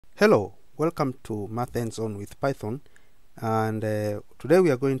Hello, welcome to Math Hands-On with Python, and today we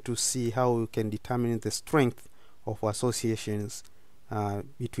are going to see how we can determine the strength of associations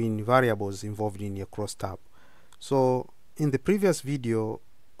between variables involved in your crosstab. So in the previous video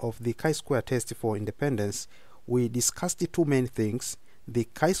of the chi-square test for independence, we discussed the two main things, the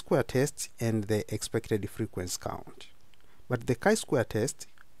chi-square test and the expected frequency count. But the chi-square test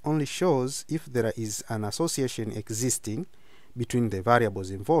only shows if there is an association existing between the variables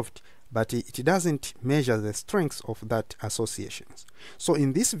involved, but it doesn't measure the strength of that associations. So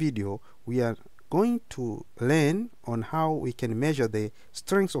in this video we are going to learn on how we can measure the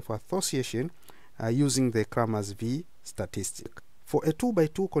strength of association using the Cramer's V statistic. For a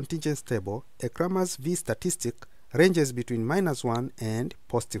 2x2 contingency table, a Cramer's V statistic ranges between -1 and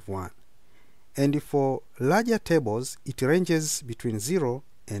 +1, and for larger tables it ranges between 0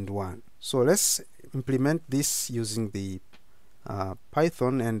 and 1. So let's implement this using the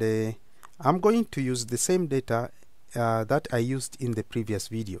Python, and I'm going to use the same data that I used in the previous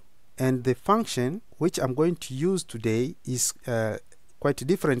video, and the function which I'm going to use today is quite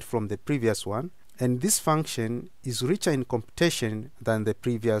different from the previous one, and this function is richer in computation than the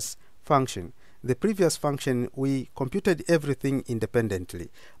previous function. The previous function we computed everything independently,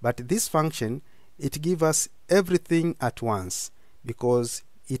 but this function it gives us everything at once because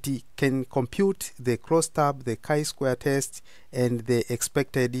it can compute the crosstab, the chi-square test, and the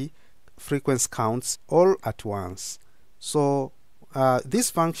expected frequency counts all at once. So this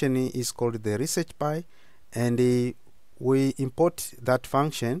function is called the research_by, and we import that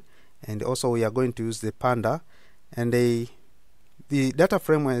function, and also we are going to use the panda, and the data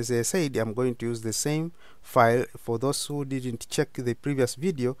frame, as I said, I'm going to use the same file. For those who didn't check the previous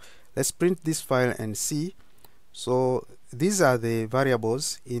video, let's print this file and see. So these are the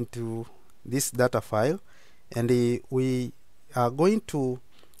variables into this data file, and we are going to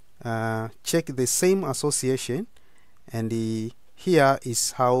check the same association, and here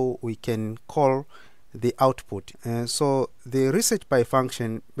is how we can call the output. So the research_by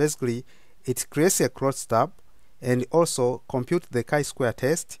function, basically it creates a crosstab and also compute the chi-square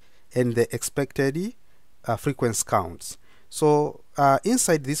test and the expected frequency counts. So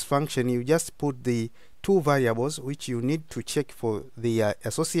inside this function you just put the two variables which you need to check for the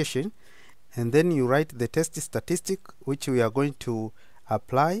association, and then you write the test statistic which we are going to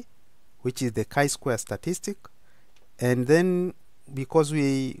apply, which is the chi-square statistic, and then because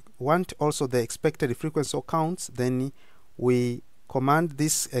we want also the expected frequency or counts, then we command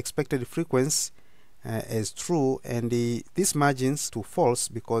this expected frequency as true, and this margins to false,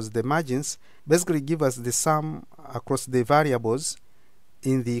 because the margins basically give us the sum across the variables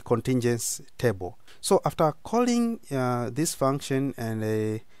in the contingency table. So after calling this function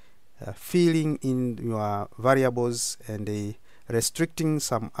and filling in your variables and restricting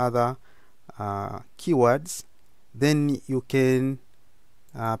some other keywords, then you can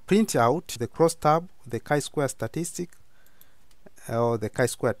print out the crosstab, the chi-square statistic or the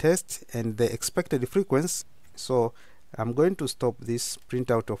chi-square test, and the expected frequency. So I'm going to stop this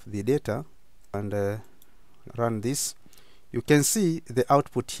printout of the data and run this. You can see the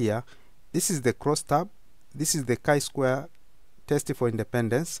output here. This is the crosstab, this is the chi-square test for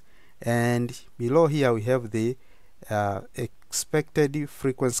independence, and below here we have the expected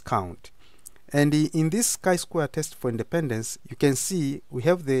frequency count. And in this chi-square test for independence, you can see we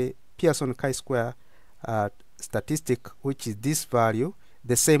have the Pearson chi-square statistic, which is this value,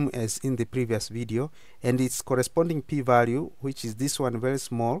 the same as in the previous video, and its corresponding p-value, which is this one, very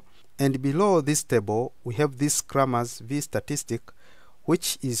small. And below this table we have this Cramer's V statistic,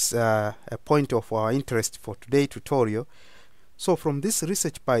 which is a point of our interest for today's tutorial. So from this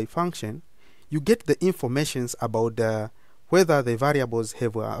research_by function you get the informations about whether the variables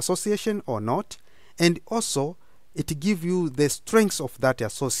have an association or not, and also it gives you the strength of that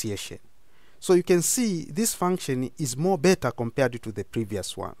association. So you can see this function is more better compared to the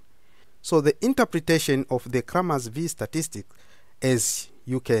previous one. So the interpretation of the Cramer's V statistic, as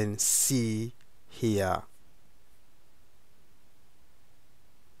you can see here.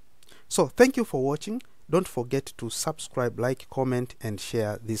 So thank you for watching. Don't forget to subscribe, like, comment, and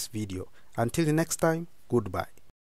share this video. Until next time, goodbye.